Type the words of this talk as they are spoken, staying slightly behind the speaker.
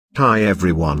Hi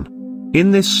everyone.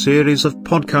 In this series of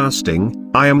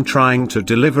podcasting, I am trying to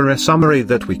deliver a summary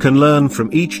that we can learn from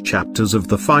each chapters of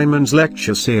the Feynman's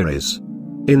lecture series.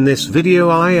 In this video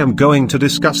I am going to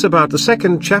discuss about the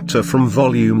second chapter from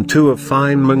volume 2 of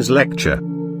Feynman's lecture.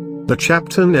 The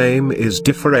chapter name is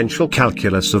Differential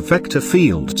Calculus of Vector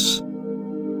Fields.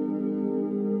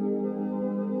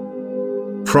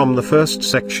 From the first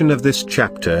section of this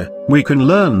chapter, we can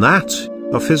learn that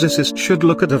a physicist should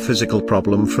look at a physical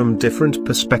problem from different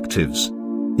perspectives.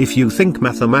 If you think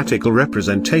mathematical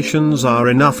representations are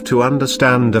enough to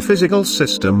understand a physical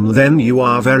system, then you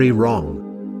are very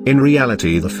wrong. In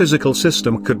reality, the physical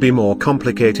system could be more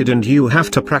complicated, and you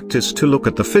have to practice to look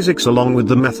at the physics along with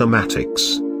the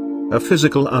mathematics. A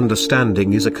physical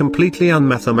understanding is a completely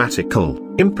unmathematical,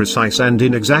 imprecise and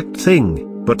inexact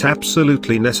thing, but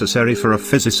absolutely necessary for a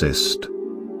physicist.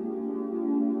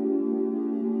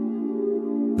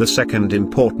 The second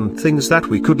important things that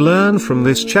we could learn from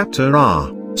this chapter are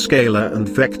scalar and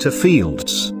vector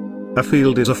fields. A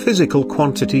field is a physical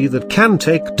quantity that can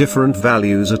take different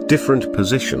values at different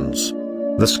positions.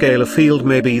 The scalar field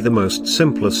may be the most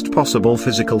simplest possible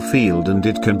physical field, and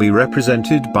it can be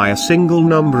represented by a single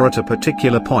number at a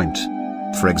particular point.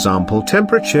 For example,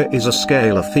 temperature is a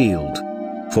scalar field.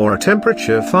 For a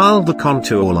temperature file, the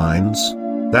contour lines,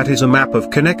 that is a map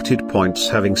of connected points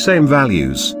having same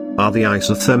values, are the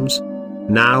isotherms.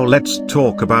 Now let's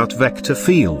talk about vector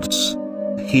fields.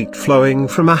 Heat flowing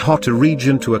from a hotter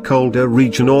region to a colder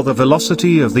region, or the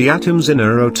velocity of the atoms in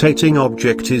a rotating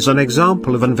object, is an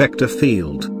example of an vector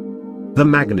field. The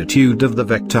magnitude of the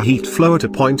vector heat flow at a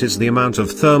point is the amount of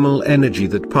thermal energy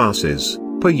that passes,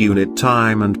 per unit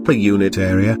time and per unit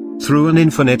area, through an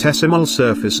infinitesimal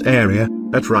surface area,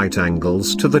 at right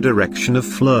angles to the direction of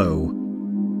flow.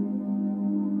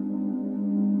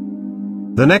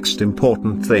 The next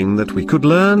important thing that we could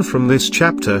learn from this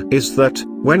chapter is that,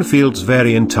 when fields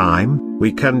vary in time,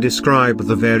 we can describe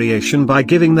the variation by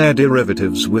giving their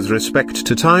derivatives with respect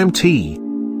to time t.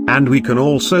 And we can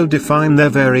also define their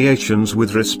variations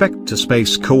with respect to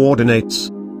space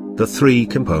coordinates. The three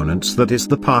components, that is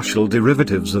the partial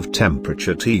derivatives of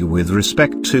temperature T with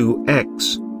respect to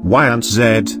x, y and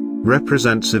z,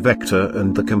 represents a vector,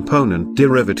 and the component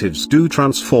derivatives do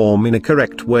transform in a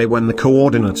correct way when the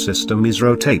coordinate system is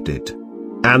rotated.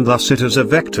 And thus it is a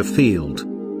vector field.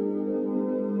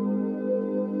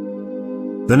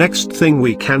 The next thing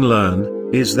we can learn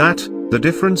is that the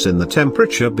difference in the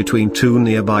temperature between two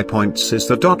nearby points is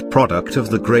the dot product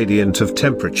of the gradient of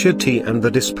temperature T and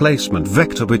the displacement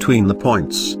vector between the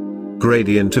points.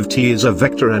 Gradient of T is a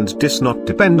vector and does not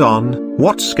depend on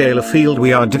what scalar field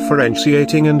we are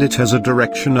differentiating, and it has a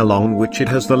direction along which it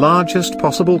has the largest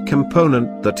possible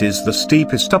component, that is the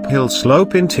steepest uphill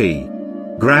slope in T.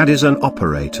 Grad is an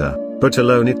operator, but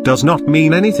alone it does not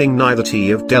mean anything, neither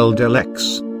T of del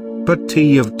x. But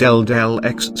T of del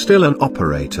x still an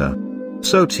operator.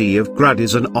 So T of grad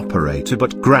is an operator,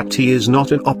 but grad T is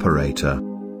not an operator.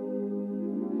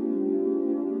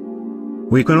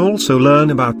 We can also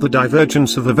learn about the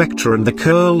divergence of a vector and the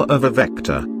curl of a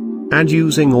vector. And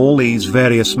using all these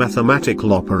various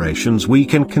mathematical operations, we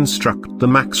can construct the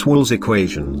Maxwell's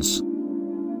equations.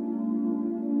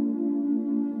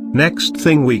 Next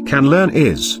thing we can learn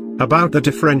is about the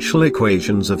differential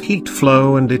equations of heat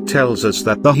flow, and it tells us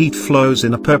that the heat flows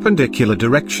in a perpendicular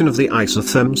direction of the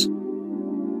isotherms.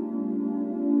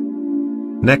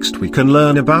 Next we can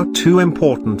learn about two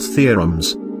important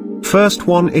theorems. First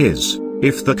one is,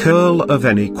 if the curl of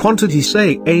any quantity,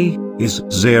 say A, is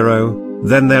 0,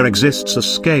 then there exists a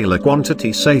scalar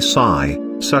quantity, say psi,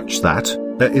 such that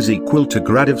A is equal to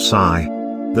grad of psi.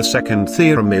 The second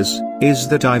theorem is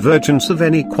the divergence of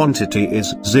any quantity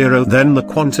is 0, then the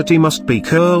quantity must be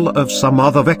curl of some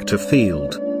other vector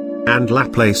field. And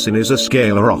Laplacian is a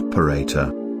scalar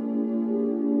operator.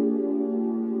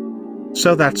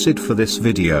 So that's it for this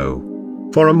video.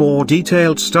 For a more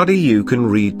detailed study you can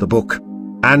read the book.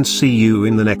 And see you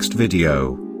in the next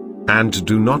video. And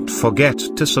do not forget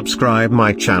to subscribe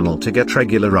my channel to get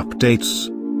regular updates.